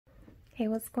Hey,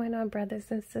 what's going on, brothers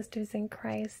and sisters in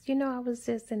Christ? I was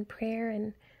just in prayer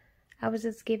and I was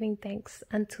just giving thanks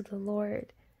unto the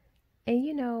Lord.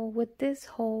 And with this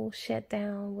whole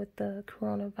shutdown with the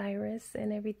coronavirus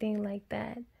and everything like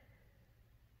that,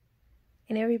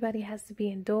 and everybody has to be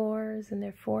indoors and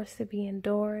they're forced to be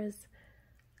indoors,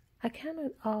 I count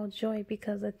it all joy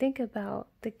because I think about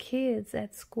the kids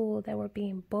at school that were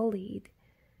being bullied.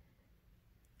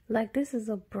 Like, this is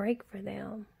a break for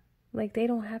them. Like, they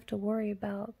don't have to worry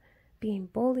about being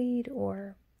bullied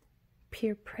or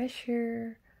peer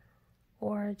pressure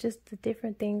or just the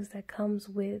different things that comes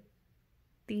with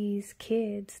these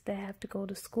kids that have to go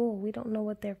to school. We don't know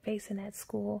what they're facing at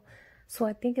school. So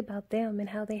I think about them and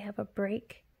how they have a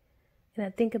break. And I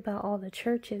think about all the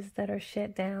churches that are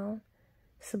shut down.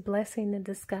 It's a blessing in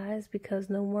disguise because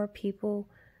no more people,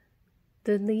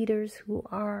 the leaders who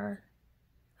are,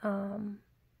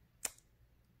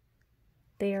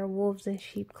 they are wolves in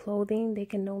sheep clothing. They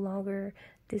can no longer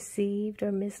deceive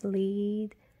or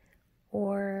mislead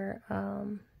or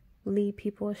lead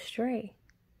people astray.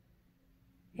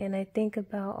 And I think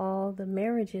about all the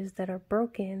marriages that are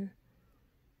broken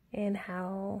and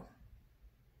how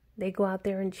they go out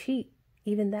there and cheat.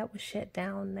 Even that was shut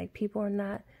down. Like, people are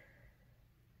not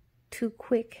too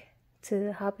quick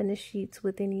to hop in the sheets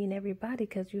with any and everybody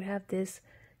because you have this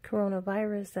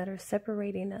coronavirus that are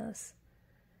separating us.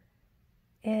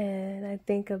 And I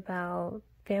think about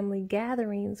family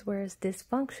gatherings where it's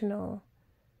dysfunctional,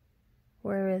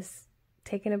 where it's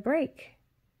taking a break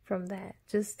from that,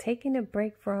 just taking a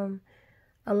break from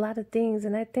a lot of things.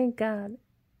 And I think God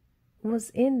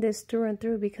was in this through and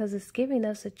through because it's giving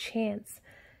us a chance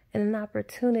and an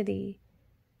opportunity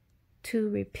to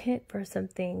repent for some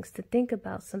things, to think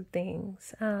about some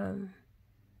things, to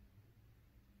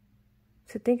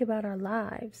think about our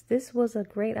lives. This was a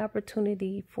great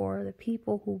opportunity for the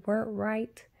people who weren't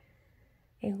right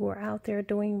and who are out there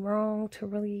doing wrong to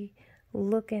really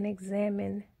look and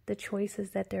examine the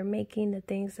choices that they're making, the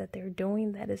things that they're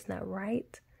doing that is not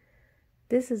right.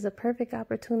 This is a perfect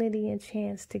opportunity and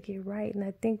chance to get right. And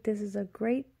I think this is a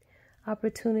great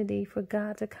opportunity for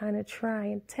God to kind of try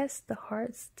and test the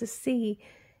hearts to see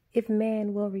if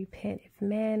man will repent, if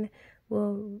man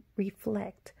will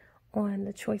reflect on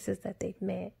the choices that they've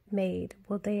made.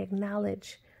 Will they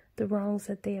acknowledge the wrongs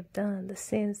that they have done, the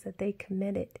sins that they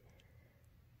committed?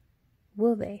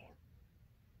 Will they?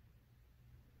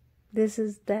 This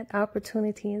is that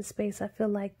opportunity in space. I feel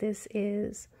like this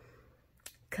is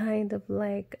kind of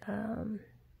like an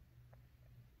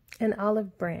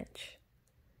olive branch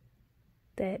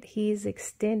that he's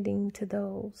extending to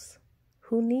those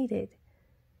who need it.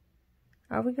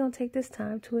 Are we going to take this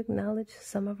time to acknowledge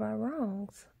some of our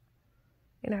wrongs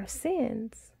and our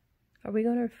sins? Are we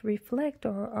going to reflect,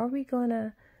 or are we going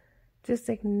to just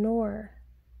ignore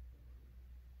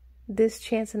this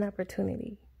chance and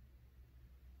opportunity?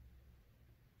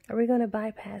 Are we going to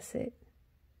bypass it?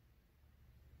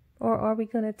 Or are we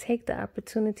going to take the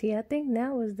opportunity? I think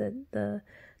now is the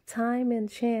time and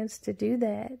chance to do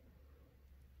that.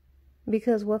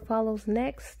 Because what follows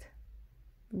next,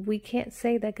 we can't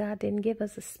say that God didn't give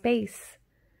us a space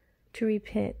to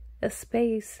repent, a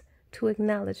space to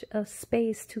acknowledge, a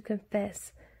space to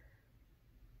confess,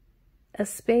 a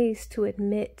space to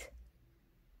admit,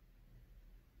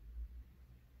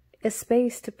 a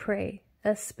space to pray,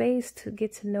 a space to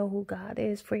get to know who God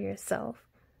is for yourself,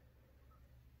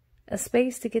 a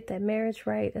space to get that marriage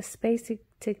right, a space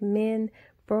to mend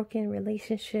broken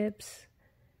relationships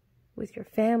with your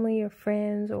family or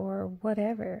friends or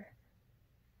whatever.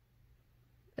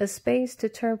 A space to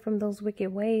turn from those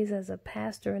wicked ways. As a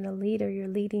pastor and a leader, you're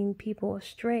leading people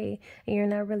astray and you're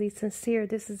not really sincere.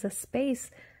 This is a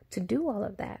space to do all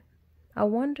of that. I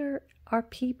wonder, are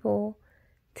people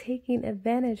taking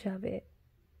advantage of it?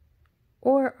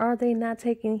 Or are they not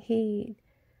taking heed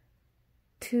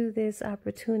to this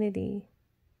opportunity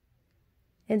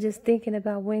and just thinking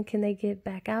about when can they get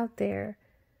back out there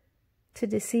to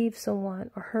deceive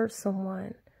someone or hurt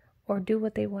someone or do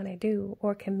what they want to do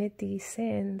or commit these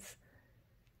sins?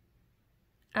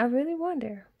 I really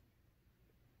wonder.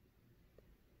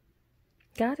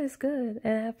 God is good,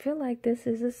 and I feel like this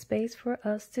is a space for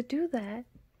us to do that.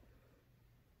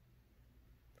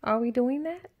 Are we doing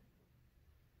that?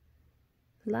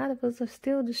 A lot of us are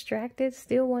still distracted,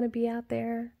 still want to be out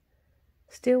there,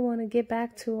 still want to get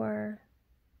back to our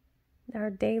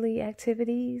daily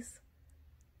activities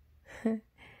and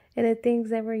the things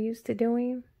that we're used to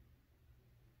doing.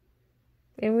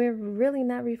 And we're really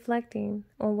not reflecting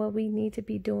on what we need to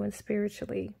be doing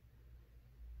spiritually.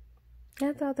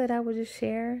 I thought that I would just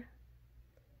share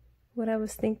what I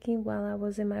was thinking while I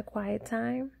was in my quiet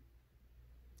time.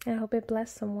 I hope it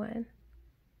blessed someone.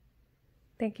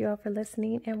 Thank you all for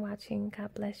listening and watching.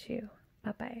 God bless you.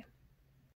 Bye-bye.